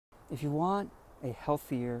If you want a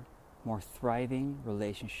healthier, more thriving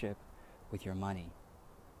relationship with your money,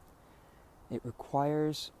 it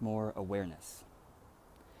requires more awareness.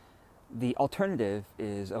 The alternative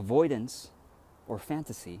is avoidance or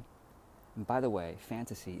fantasy. And by the way,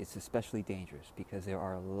 fantasy is especially dangerous because there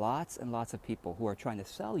are lots and lots of people who are trying to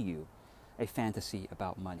sell you a fantasy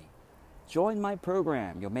about money. Join my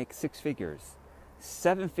program, you'll make 6 figures,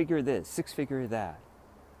 7-figure this, 6-figure that.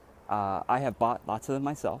 I have bought lots of them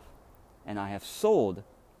myself, and I have sold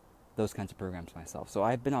those kinds of programs myself. So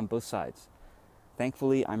I've been on both sides.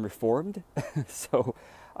 Thankfully, I'm reformed, so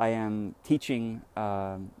I am teaching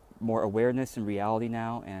more awareness and reality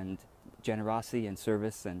now, and generosity and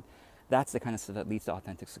service, and that's the kind of stuff that leads to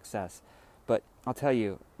authentic success. But I'll tell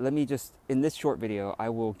you, in this short video, I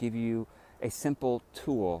will give you a simple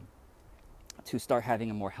tool to start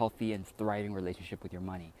having a more healthy and thriving relationship with your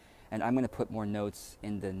money. And I'm going to put more notes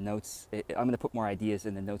in the notes. I'm going to put more ideas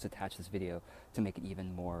in the notes attached to this video to make it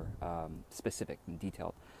even more specific and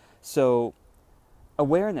detailed. So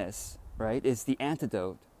awareness, right, is the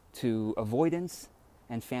antidote to avoidance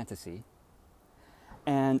and fantasy.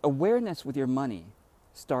 And awareness with your money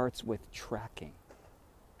starts with tracking.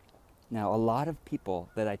 Now, a lot of people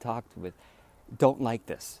that I talked with don't like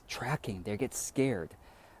this. Tracking, they get scared.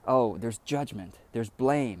 Oh, there's judgment, there's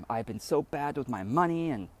blame. I've been so bad with my money,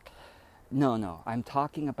 and no, I'm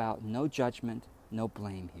talking about no judgment, no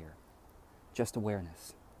blame here. Just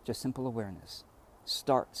awareness, just simple awareness.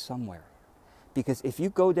 Start somewhere. Because if you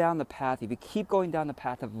go down the path, if you keep going down the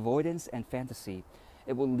path of avoidance and fantasy,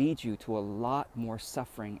 it will lead you to a lot more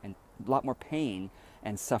suffering and a lot more pain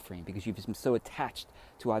and suffering, because you've been so attached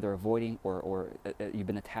to either avoiding or you've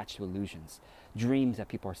been attached to illusions, dreams that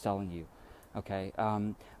people are selling you. Okay,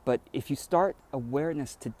 but if you start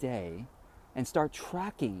awareness today and start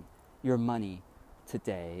tracking your money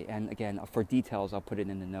today, and again, for details, I'll put it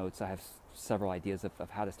in the notes. I have several ideas of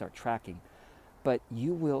how to start tracking, but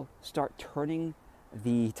you will start turning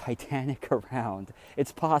the Titanic around.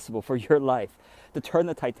 It's possible for your life to turn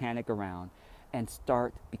the Titanic around and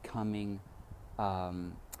start becoming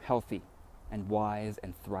healthy and wise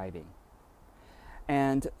and thriving.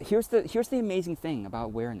 And here's the amazing thing about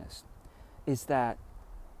awareness, is that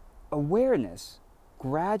awareness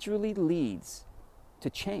gradually leads to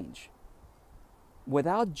change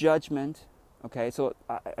without judgment. Okay, so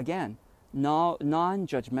again,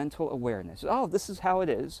 non-judgmental awareness. Oh, this is how it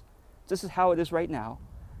is. This is how it is right now,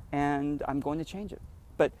 and I'm going to change it.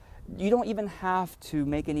 But you don't even have to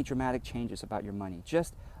make any dramatic changes about your money.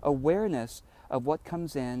 Just awareness of what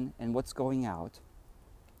comes in and what's going out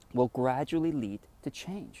will gradually lead to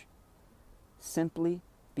change. Simply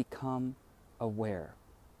become aware.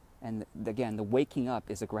 And again, the waking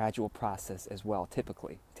up is a gradual process as well,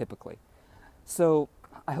 typically. So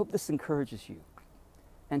I hope this encourages you,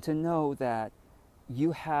 and to know that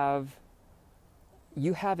you have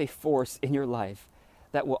a force in your life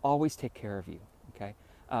that will always take care of you, okay?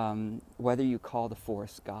 Whether you call the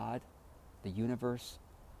force God, the universe,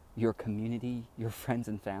 your community, your friends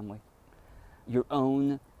and family, your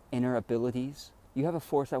own inner abilities, you have a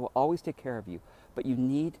force that will always take care of you. But you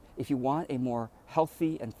need, if you want a more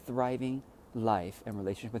healthy and thriving life and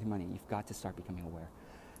relationship with your money, you've got to start becoming aware.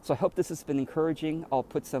 So I hope this has been encouraging. I'll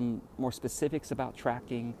put some more specifics about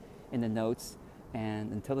tracking in the notes.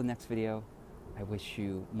 And until the next video, I wish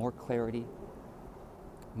you more clarity,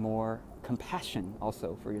 more compassion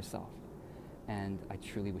also for yourself. And I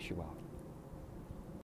truly wish you well.